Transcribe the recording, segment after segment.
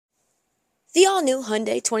The all-new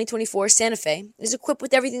Hyundai 2024 Santa Fe is equipped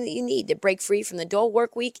with everything that you need to break free from the dull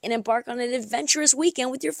work week and embark on an adventurous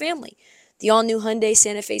weekend with your family. The all-new Hyundai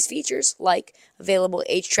Santa Fe's features, like available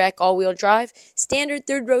H-Track all-wheel drive, standard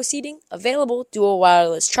third-row seating, available dual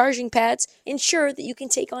wireless charging pads, ensure that you can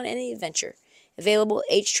take on any adventure. Available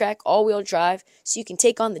H-Track all-wheel drive so you can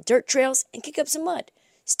take on the dirt trails and kick up some mud.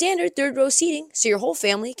 Standard third-row seating so your whole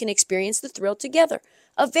family can experience the thrill together.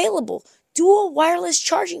 Available dual wireless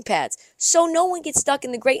charging pads so no one gets stuck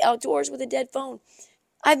in the great outdoors with a dead phone.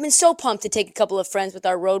 I've been so pumped to take a couple of friends with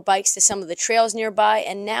our road bikes to some of the trails nearby,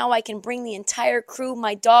 and now I can bring the entire crew,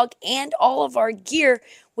 my dog, and all of our gear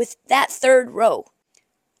with that third row.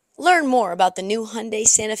 Learn more about the new Hyundai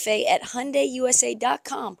Santa Fe at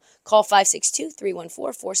HyundaiUSA.com. Call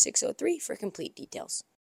 562-314-4603 for complete details.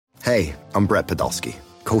 Hey, I'm Brett Podolsky,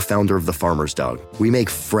 co-founder of The Farmer's Dog. We make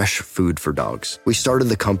fresh food for dogs. We started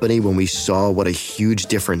the company when we saw what a huge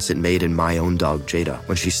difference it made in my own dog, Jada,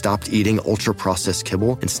 when she stopped eating ultra-processed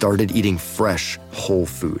kibble and started eating fresh, whole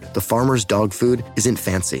food. The Farmer's Dog food isn't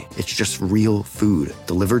fancy. It's just real food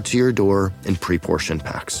delivered to your door in pre-portioned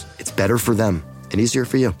packs. It's better for them and easier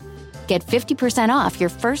for you. Get 50% off your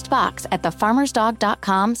first box at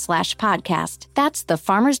thefarmersdog.com/podcast. That's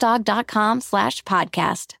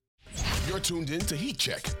thefarmersdog.com/podcast. You're tuned in to Heat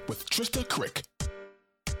Check with Trista Crick.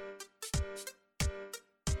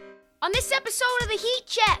 On this episode of the Heat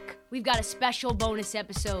Check, we've got a special bonus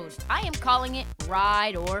episode. I am calling it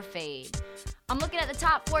Ride or Fade. I'm looking at the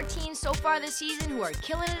top 4 teams so far this season who are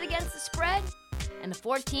killing it against the spread, and the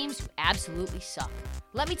 4 teams who absolutely suck.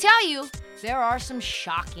 Let me tell you, there are some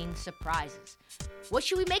shocking surprises. What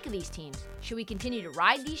should we make of these teams? Should we continue to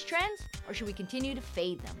ride these trends, or should we continue to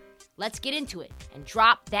fade them? Let's get into it and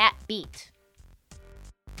drop that beat.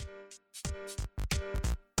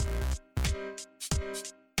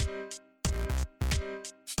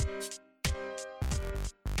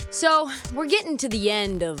 So we're getting to the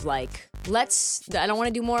end of I don't want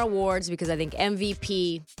to do more awards because I think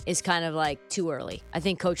MVP is kind of too early. I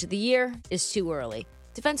think Coach of the Year is too early.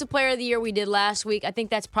 Defensive Player of the Year we did last week. I think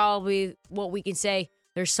that's probably what we can say.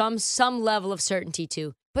 There's some level of certainty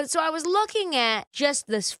too. But so I was looking at just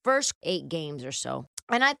this first 8 games or so,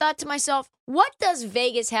 and I thought to myself, what does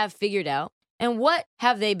Vegas have figured out, and what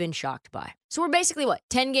have they been shocked by? So we're basically,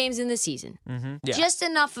 10 games in the season. Mm-hmm. Yeah. Just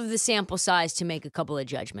enough of the sample size to make a couple of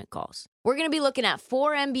judgment calls. We're going to be looking at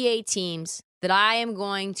 4 NBA teams that I am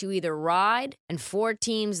going to either ride and 4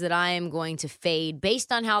 teams that I am going to fade based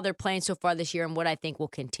on how they're playing so far this year and what I think will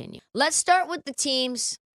continue. Let's start with the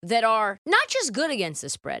teams that are not just good against the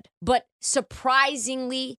spread, but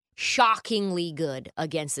surprisingly, shockingly good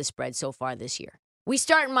against the spread so far this year. We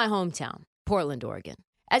start in my hometown, Portland, Oregon.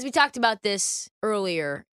 As we talked about this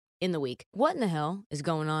earlier in the week, what in the hell is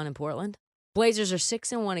going on in Portland? Blazers are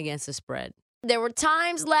 6-1 against the spread. There were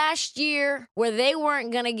times last year where they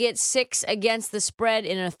weren't going to get 6 against the spread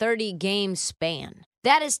in a 30-game span.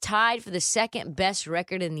 That is tied for the second best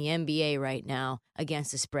record in the NBA right now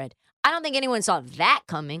against the spread. I don't think anyone saw that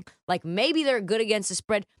coming. Maybe they're good against the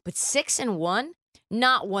spread, but 6-1?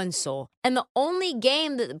 Not one soul. And the only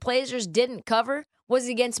game that the Blazers didn't cover was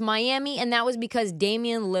against Miami, and that was because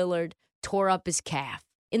Damian Lillard tore up his calf.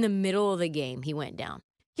 In the middle of the game, he went down.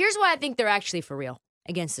 Here's why I think they're actually for real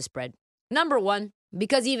against the spread. Number one,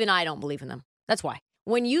 because even I don't believe in them. That's why.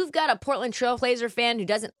 When you've got a Portland Trailblazer fan who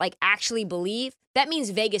doesn't actually believe, that means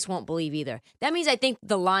Vegas won't believe either. That means I think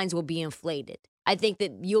the lines will be inflated. I think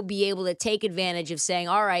that you'll be able to take advantage of saying,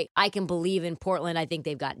 all right, I can believe in Portland. I think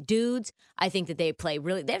they've got dudes. I think that they have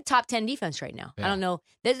top 10 defense right now. Yeah. I don't know.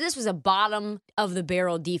 This was a bottom of the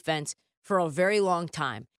barrel defense for a very long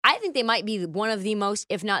time. I think they might be one of the most,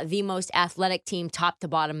 if not the most athletic team top to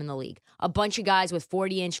bottom in the league. A bunch of guys with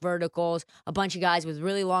 40-inch verticals, a bunch of guys with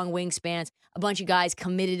really long wingspans, a bunch of guys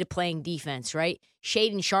committed to playing defense, right?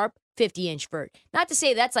 Shaedon Sharpe, 50-inch vert. Not to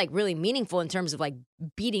say that's really meaningful in terms of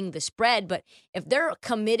beating the spread, but if they're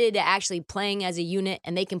committed to actually playing as a unit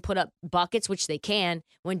and they can put up buckets, which they can,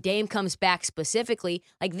 when Dame comes back specifically,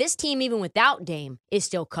 this team, even without Dame, is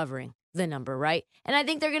still covering the number, right? And I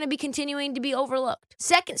think they're going to be continuing to be overlooked.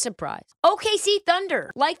 Second surprise, OKC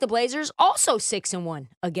Thunder, like the Blazers, also 6-1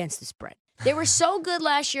 against the spread. They were so good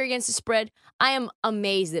last year against the spread. I am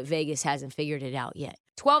amazed that Vegas hasn't figured it out yet.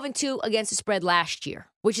 12-2 against the spread last year,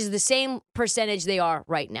 which is the same percentage they are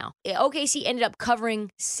right now. OKC ended up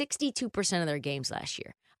covering 62% of their games last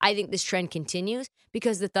year. I think this trend continues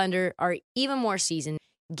because the Thunder are even more seasoned.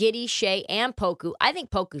 Giddey, Shea, and Poku. I think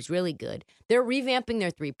Poku's really good. They're revamping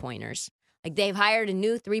their three-pointers. They've hired a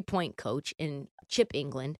new three-point coach in Chip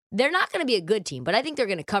England. They're not going to be a good team, but I think they're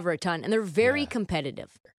going to cover a ton, and they're very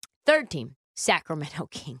competitive. Third team, Sacramento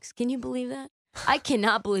Kings. Can you believe that? I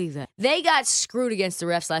cannot believe that. They got screwed against the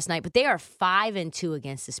refs last night, but they are 5-2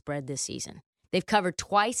 against the spread this season. They've covered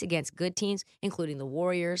twice against good teams, including the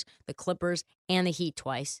Warriors, the Clippers, and the Heat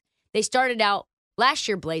twice. They started out last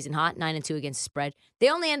year blazing hot, 9-2 against the spread. They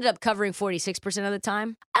only ended up covering 46% of the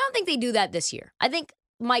time. I don't think they do that this year. I think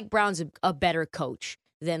Mike Brown's a better coach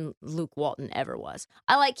than Luke Walton ever was.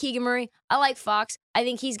 I like Keegan Murray. I like Fox. I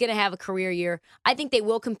think he's going to have a career year. I think they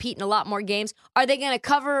will compete in a lot more games. Are they going to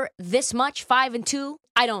cover this much, 5-2?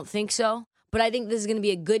 I don't think so. But I think this is going to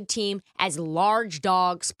be a good team as large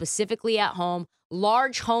dogs, specifically at home.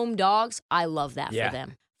 Large home dogs, I love that for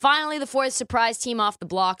them. Finally, the fourth surprise team off the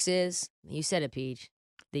blocks is, you said it, Peach,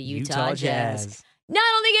 the Utah Jazz. No,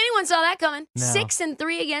 I don't think anyone saw that coming. No.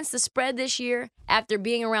 6-3 against the spread this year after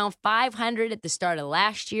being around 500 at the start of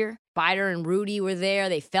last year. Spider and Rudy were there.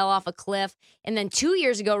 They fell off a cliff. And then 2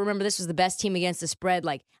 years ago, remember, this was the best team against the spread.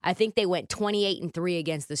 Like, I think they went 28-3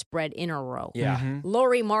 against the spread in a row. Yeah.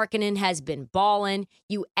 Lauri Markkanen has been balling.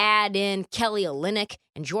 You add in Kelly Olynyk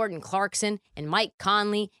and Jordan Clarkson and Mike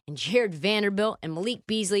Conley and Jared Vanderbilt and Malik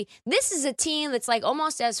Beasley. This is a team that's like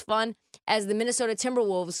almost as fun as the Minnesota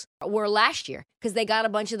Timberwolves were last year because they got a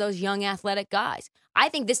bunch of those young athletic guys. I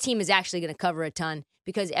think this team is actually going to cover a ton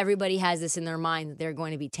because everybody has this in their mind that they're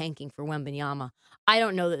going to be tanking for Wembanyama. I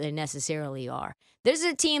don't know that they necessarily are. This is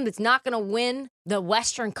a team that's not going to win the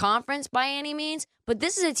Western Conference by any means, but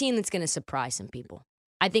this is a team that's going to surprise some people.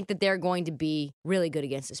 I think that they're going to be really good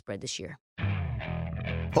against the spread this year.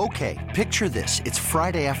 Okay, picture this. It's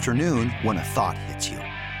Friday afternoon when a thought hits you.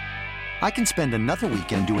 I can spend another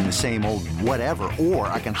weekend doing the same old whatever, or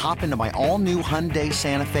I can hop into my all-new Hyundai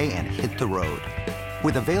Santa Fe and hit the road.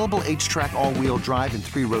 With available H-Track all-wheel drive and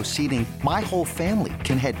 3-row seating, my whole family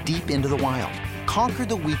can head deep into the wild. Conquer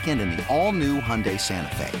the weekend in the all-new Hyundai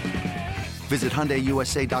Santa Fe. Visit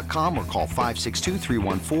HyundaiUSA.com or call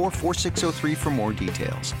 562-314-4603 for more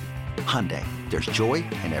details. Hyundai, there's joy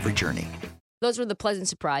in every journey. Those were the pleasant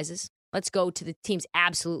surprises. Let's go to the teams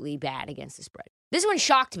absolutely bad against the spread. This one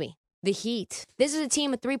shocked me. The Heat. This is a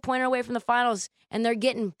team a 3-pointer away from the finals, and they're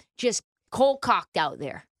getting just cold-cocked out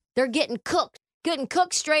there. They're getting cooked. Getting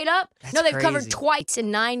cooked straight up. No, they've covered twice in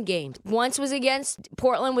 9 games. Once was against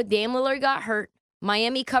Portland with Dame Lillard got hurt.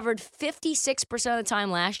 Miami covered 56% of the time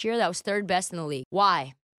last year. That was 3rd best in the league.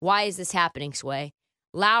 Why? Why is this happening, Sway?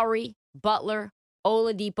 Lowry, Butler,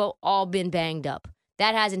 Oladipo, all been banged up.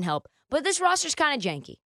 That hasn't helped. But this roster's kind of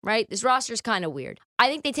janky, right? This roster's kind of weird. I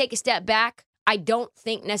think they take a step back. I don't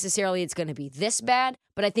think necessarily it's going to be this bad,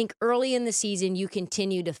 but I think early in the season, you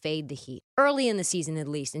continue to fade the Heat. Early in the season, at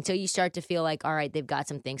least, until you start to feel like, all right, they've got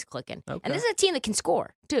some things clicking. Okay. And this is a team that can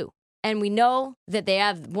score, too. And we know that they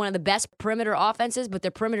have one of the best perimeter offenses, but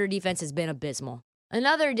their perimeter defense has been abysmal.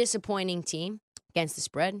 Another disappointing team against the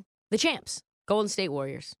spread, the champs, Golden State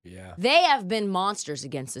Warriors. Yeah. They have been monsters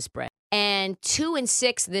against the spread. And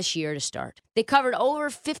 2-6 this year to start. They covered over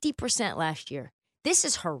 50% last year. This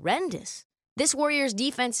is horrendous. This Warriors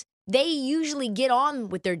defense, they usually get on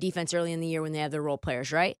with their defense early in the year when they have their role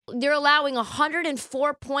players, right? They're allowing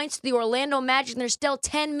 104 points to the Orlando Magic, and there's still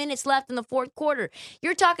 10 minutes left in the fourth quarter.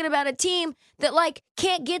 You're talking about a team that,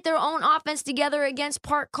 can't get their own offense together against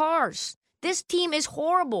parked cars. This team is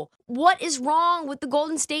horrible. What is wrong with the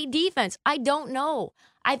Golden State defense? I don't know.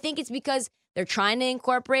 I think it's because they're trying to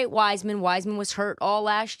incorporate Wiseman. Wiseman was hurt all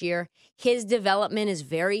last year. His development is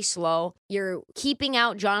very slow. You're keeping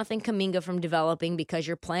out Jonathan Kuminga from developing because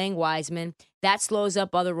you're playing Wiseman. That slows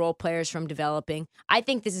up other role players from developing. I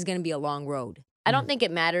think this is going to be a long road. I don't think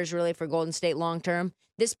it matters really for Golden State long term.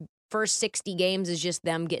 This first 60 games is just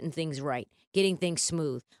them getting things right, getting things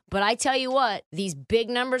smooth. But I tell you what, these big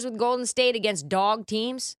numbers with Golden State against dog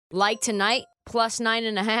teams, like tonight, plus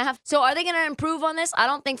 9.5. So are they going to improve on this? I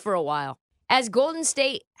don't think for a while. As Golden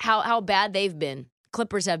State, how bad they've been,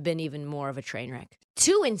 Clippers have been even more of a train wreck.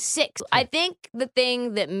 2-6. I think the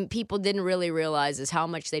thing that people didn't really realize is how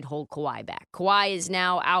much they'd hold Kawhi back. Kawhi is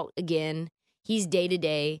now out again. He's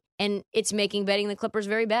day-to-day, and it's making betting the Clippers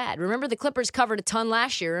very bad. Remember, the Clippers covered a ton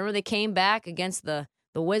last year. Remember they came back against the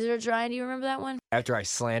Wizards, Ryan? Do you remember that one? After I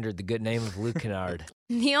slandered the good name of Luke Kennard.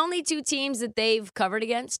 The only 2 teams that they've covered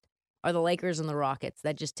against are the Lakers and the Rockets.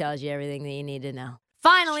 That just tells you everything that you need to know.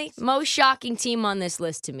 Finally, most shocking team on this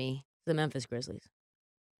list to me, the Memphis Grizzlies.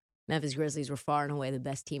 Memphis Grizzlies were far and away the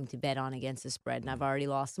best team to bet on against the spread, and I've already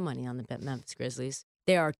lost some money on the Memphis Grizzlies.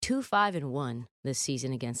 They are 2-5-1 this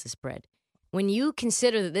season against the spread. When you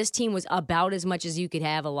consider that this team was about as much as you could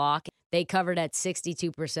have a lock, they covered at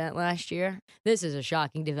 62% last year. This is a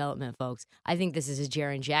shocking development, folks. I think this is a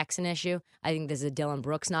Jaren Jackson issue. I think this is a Dylan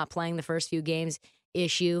Brooks not playing the first few games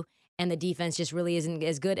issue. and the defense just really isn't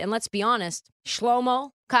as good. And let's be honest,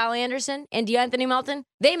 Shlomo, Kyle Anderson, and DeAnthony Melton,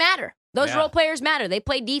 they matter. Those role players matter. They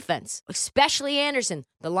play defense, especially Anderson.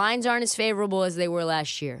 The lines aren't as favorable as they were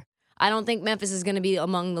last year. I don't think Memphis is going to be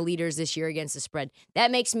among the leaders this year against the spread. That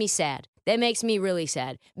makes me sad. That makes me really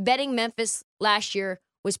sad. Betting Memphis last year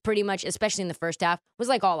was pretty much, especially in the first half, was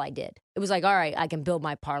like all I did. It was like, all right, I can build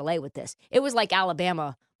my parlay with this. It was like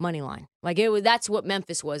Alabama money line. That's what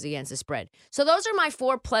Memphis was against the spread. So those are my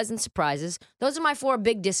 4 pleasant surprises. Those are my 4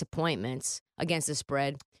 big disappointments against the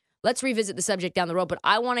spread. Let's revisit the subject down the road, but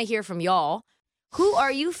I want to hear from y'all. Who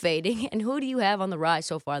are you fading, and who do you have on the rise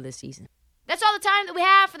so far this season? That's all the time that we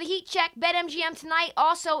have for the Heat Check. BetMGM tonight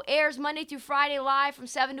also airs Monday through Friday live from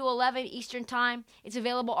 7 to 11 Eastern Time. It's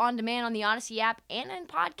available on demand on the Odyssey app and in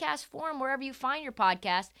podcast form wherever you find your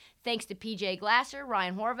podcast. Thanks to PJ Glasser,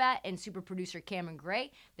 Ryan Horvat, and super producer Cameron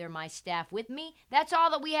Gray. They're my staff with me. That's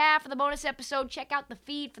all that we have for the bonus episode. Check out the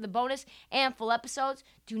feed for the bonus and full episodes.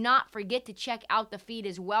 Do not forget to check out the feed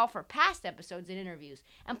as well for past episodes and interviews.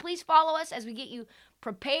 And please follow us as we get you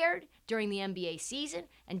prepared during the NBA season.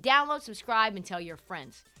 And download, subscribe, and tell your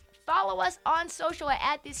friends. Follow us on social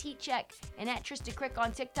at @ThisHeatCheck and at Trista Crick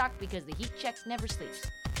on TikTok because the Heat Check never sleeps.